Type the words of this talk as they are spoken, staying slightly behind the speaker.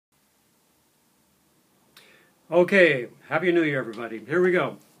Okay, Happy New Year, everybody. Here we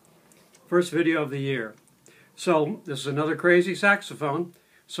go. First video of the year. So this is another crazy saxophone.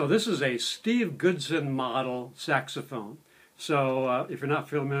 So this is a Steve Goodson model saxophone. So if you're not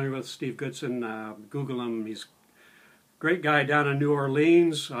familiar with Steve Goodson, Google him. He's a great guy down in New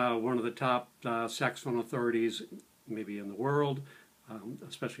Orleans, one of the top saxophone authorities maybe in the world,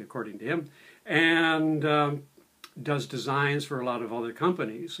 especially according to him, and does designs for a lot of other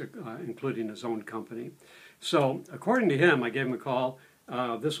companies, including his own company. So according to him, I gave him a call.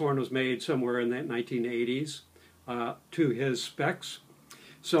 This horn was made somewhere in the 1980s to his specs.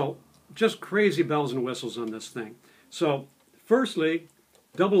 So just crazy bells and whistles on this thing. So firstly,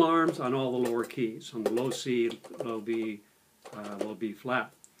 double arms on all the lower keys, on the low C, low B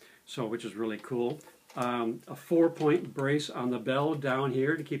flat, so which is really cool. A 4-point brace on the bell down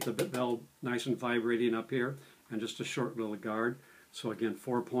here to keep the bell nice and vibrating up here, and just a short little guard. So again,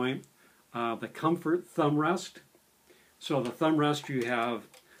 4-point. The comfort thumb rest. So the thumb rest you have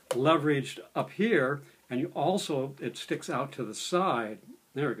leveraged up here, and you also, it sticks out to the side.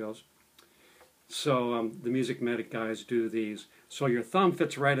 There it goes. So the Music Medic guys do these. So your thumb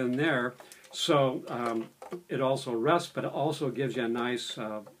fits right in there. So it also rests, but it also gives you a nice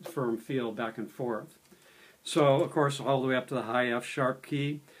firm feel back and forth. So of course all the way up to the high F sharp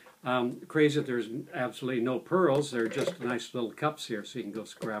key. Crazy that there's absolutely no pearls. They're just nice little cups here, so you can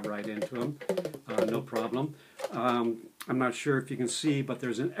just grab right into them, no problem. I'm not sure if you can see, but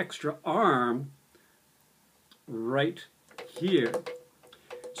there's an extra arm right here.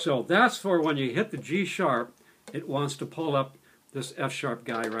 So that's for when you hit the G sharp, it wants to pull up this F sharp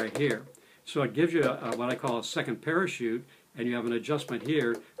guy right here. So it gives you what I call a second parachute, and you have an adjustment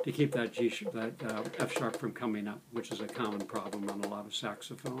here to keep that F sharp from coming up, which is a common problem on a lot of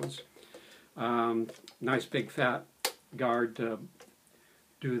saxophones. Nice big fat guard to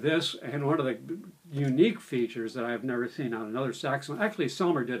do this, and one of the unique features that I've never seen on another saxophone, actually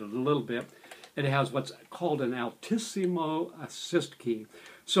Selmer did it a little bit, it has what's called an altissimo assist key.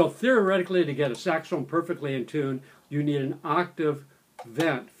 So theoretically, to get a saxophone perfectly in tune, you need an octave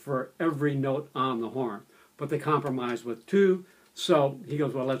vent for every note on the horn. But they compromise with 2, so he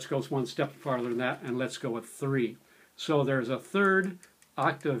goes, well, let's go one step farther than that, and let's go with 3. So there's a third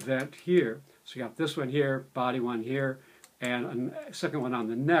octave vent here. So you got this one here, body one here, and a second one on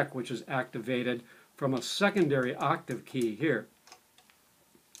the neck, which is activated from a secondary octave key here.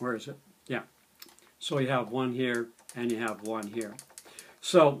 Where is it? Yeah. So you have one here, and you have one here.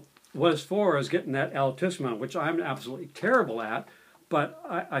 So what it's for is getting that altissimo, which I'm absolutely terrible at. But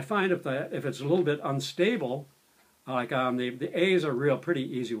I find if it's a little bit unstable, like the A is a real pretty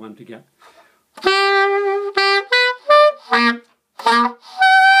easy one to get.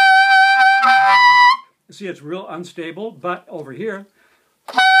 See, it's real unstable, but over here,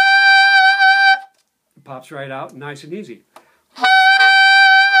 it pops right out, nice and easy.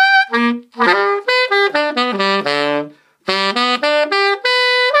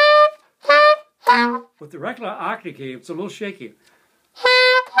 With the regular octave key, it's a little shaky.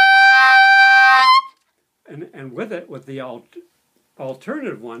 And with it, with the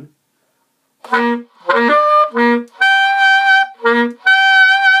alternative one,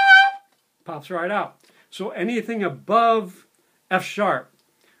 pops right out. So anything above F sharp,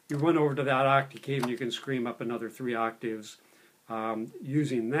 you run over to that octave key and you can scream up another 3 octaves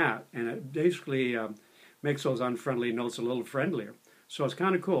using that. And it basically makes those unfriendly notes a little friendlier. So it's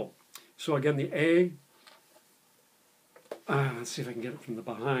kind of cool. So again, the A, let's see if I can get it from the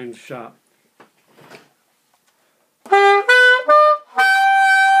behind shot.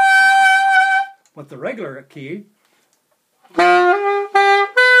 With the regular key,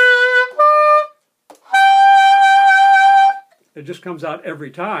 it just comes out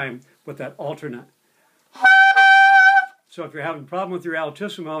every time with that alternate. So if you're having a problem with your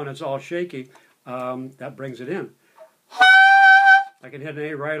altissimo and it's all shaky, that brings it in. I can hit an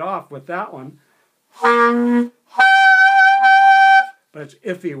A right off with that one, but it's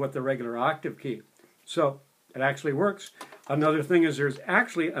iffy with the regular octave key. So it actually works. Another thing is there's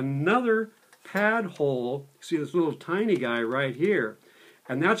actually another pad hole. See this little tiny guy right here,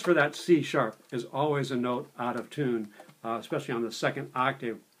 and that's for that C sharp. Is always a note out of tune, especially on the second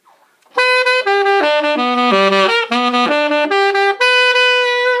octave.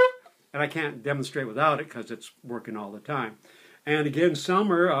 And I can't demonstrate without it because it's working all the time. And again,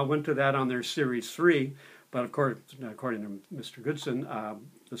 Selmer went to that on their Series 3, but of course, according to Mr. Goodson,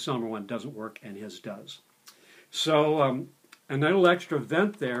 the Selmer one doesn't work, and his does. So a little extra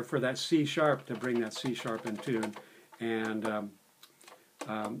vent there for that C sharp to bring that C sharp in tune, and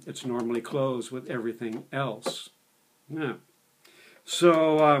it's normally closed with everything else. Yeah.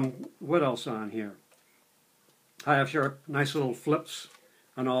 So what else on here? I have sure nice little flips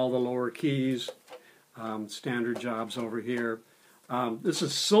on all the lower keys. Standard jobs over here. This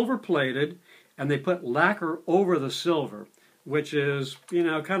is silver plated, and they put lacquer over the silver, which is, you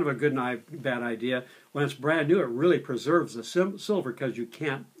know, kind of a good and bad idea. When it's brand new, it really preserves the silver because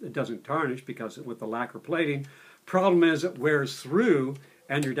it doesn't tarnish because with the lacquer plating. Problem is it wears through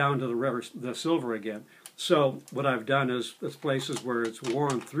and you're down to the silver again. So what I've done is places where it's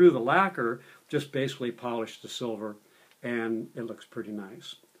worn through the lacquer, just basically polished the silver, and it looks pretty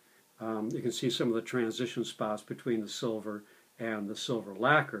nice. You can see some of the transition spots between the silver and the silver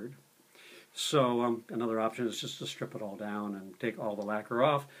lacquered. So another option is just to strip it all down and take all the lacquer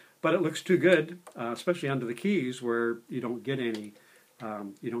off. But it looks too good, especially under the keys where you don't get any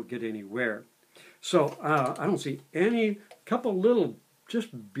wear. So I don't see any, couple little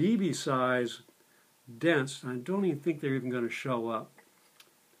just BB size dents. I don't even think they're even going to show up.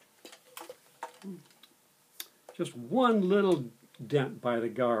 Just one little dent by the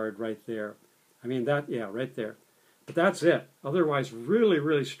guard right there. I mean that, yeah, right there. But that's it. Otherwise, really,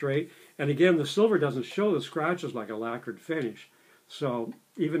 really straight. And again, the silver doesn't show the scratches like a lacquered finish. So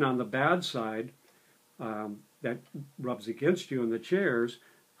even on the bad side, that rubs against you in the chairs,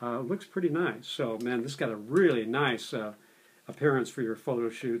 looks pretty nice. So man, this got a really nice appearance for your photo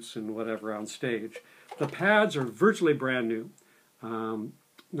shoots and whatever on stage. The pads are virtually brand new.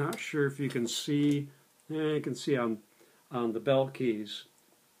 Not sure if you can see. You can see on the bell keys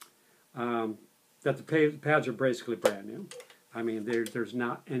that the pads are basically brand new. I mean, there's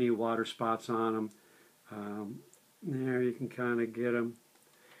not any water spots on them. There you can kind of get them.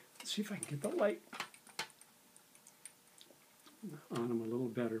 Let's see if I can get the light on them a little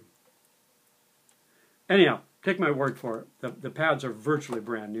better. Anyhow, take my word for it. The pads are virtually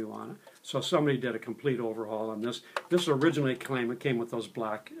brand new on it. So somebody did a complete overhaul on this. This originally came with those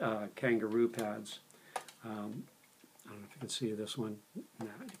black kangaroo pads. I don't know if you can see this one. No,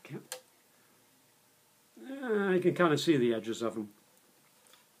 you can't. You can kind of see the edges of them.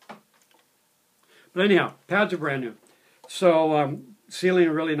 But anyhow, pads are brand new. So sealing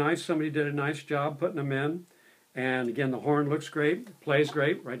really nice. Somebody did a nice job putting them in. And again, the horn looks great. Plays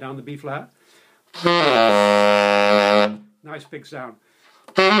great, right down the B flat. Nice big sound.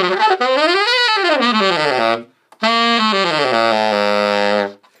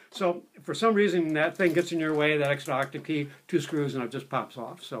 So for some reason that thing gets in your way, that extra octave key, 2 screws and it just pops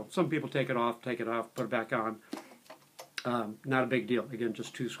off. So some people take it off, put it back on. Not a big deal. Again,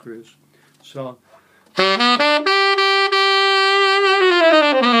 just 2 screws. So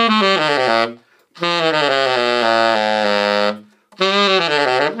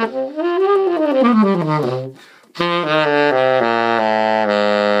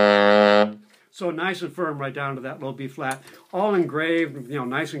nice and firm right down to that low B flat. All engraved, you know,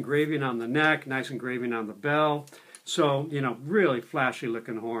 nice engraving on the neck, nice engraving on the bell. So, you know, really flashy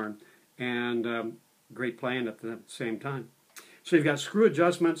looking horn and great playing at the same time. So you've got screw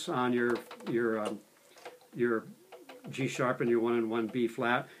adjustments on your G sharp and your 1 and 1 B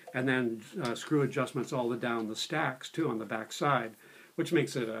flat, and then screw adjustments all the down the stacks too on the back side, which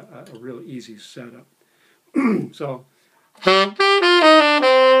makes it a real easy setup. So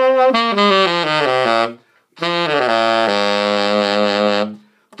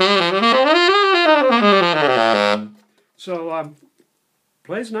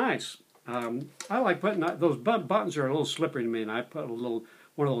plays nice. I like putting those buttons are a little slippery to me, and I put one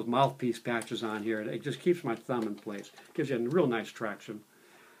of those mouthpiece patches on here. It just keeps my thumb in place. Gives you a real nice traction.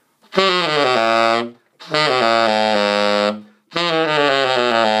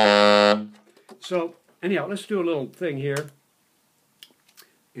 So anyhow, let's do a little thing here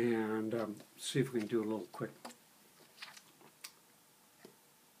and see if we can do a little quick.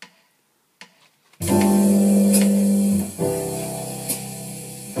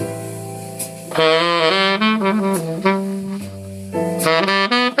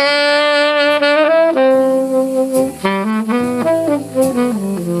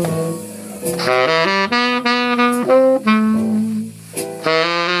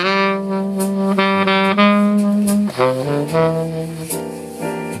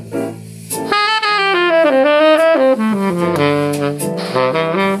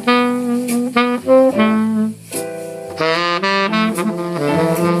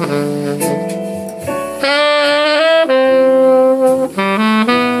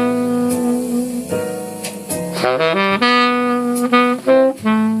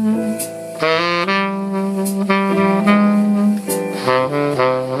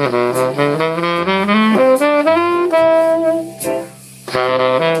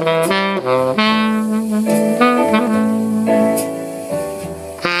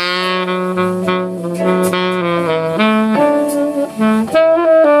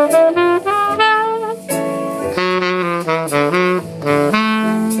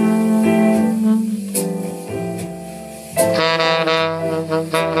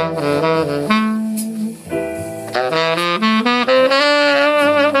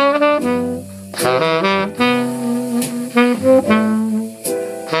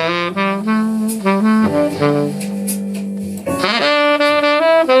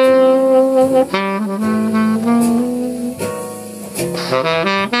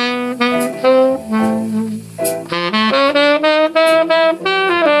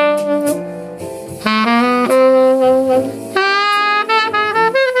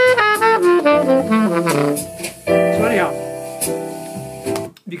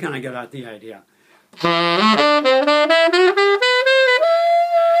 got the idea.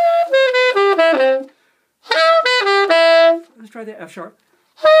 Let's try the F sharp.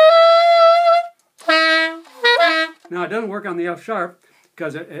 Now it doesn't work on the F sharp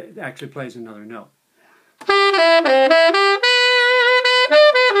because it actually plays another note.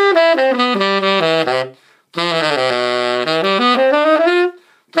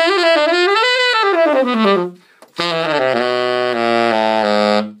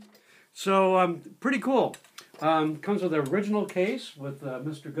 So pretty cool. Comes with an original case with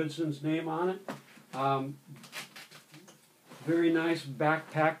Mr. Goodson's name on it. Very nice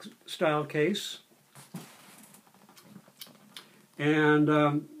backpack style case. And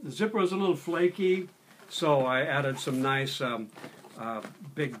the zipper was a little flaky, so I added some nice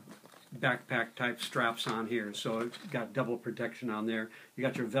big backpack type straps on here. So it's got double protection on there. You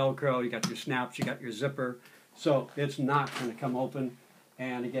got your Velcro, you got your snaps, you got your zipper. So it's not going to come open.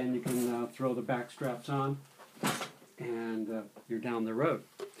 And again, you can throw the back straps on and you're down the road.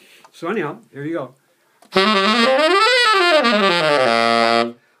 So anyhow, here you go.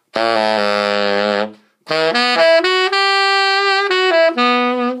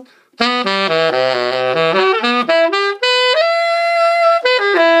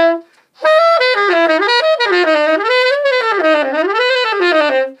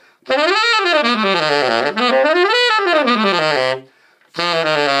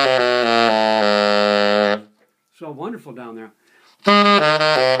 So wonderful down there.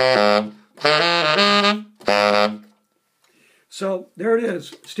 So there it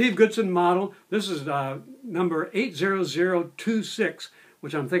is, Steve Goodson model. This is number 80026,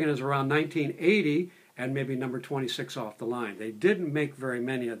 which I'm thinking is around 1980, and maybe number 26 off the line. They didn't make very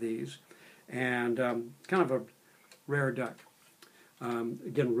many of these, and kind of a rare duck.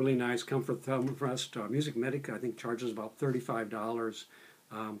 Again, really nice comfort thumb rest. Music Medic, I think, charges about $35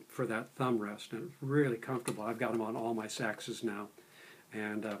 for that thumb rest, and it's really comfortable. I've got them on all my saxes now,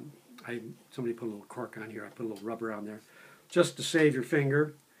 and somebody put a little cork on here. I put a little rubber on there, just to save your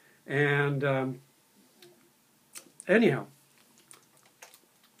finger. And anyhow,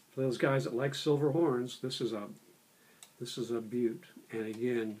 for those guys that like silver horns, this is a beaut. And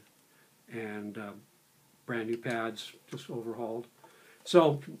again, brand new pads, just overhauled.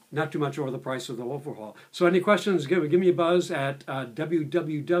 So not too much over the price of the overhaul. So any questions, give me a buzz at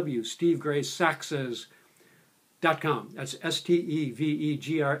www.stevegraysaxes.com. That's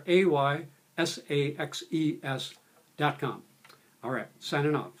SteveGraySaxes.com. All right,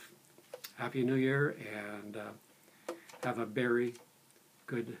 signing off. Happy New Year, and have a very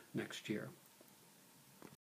good next year.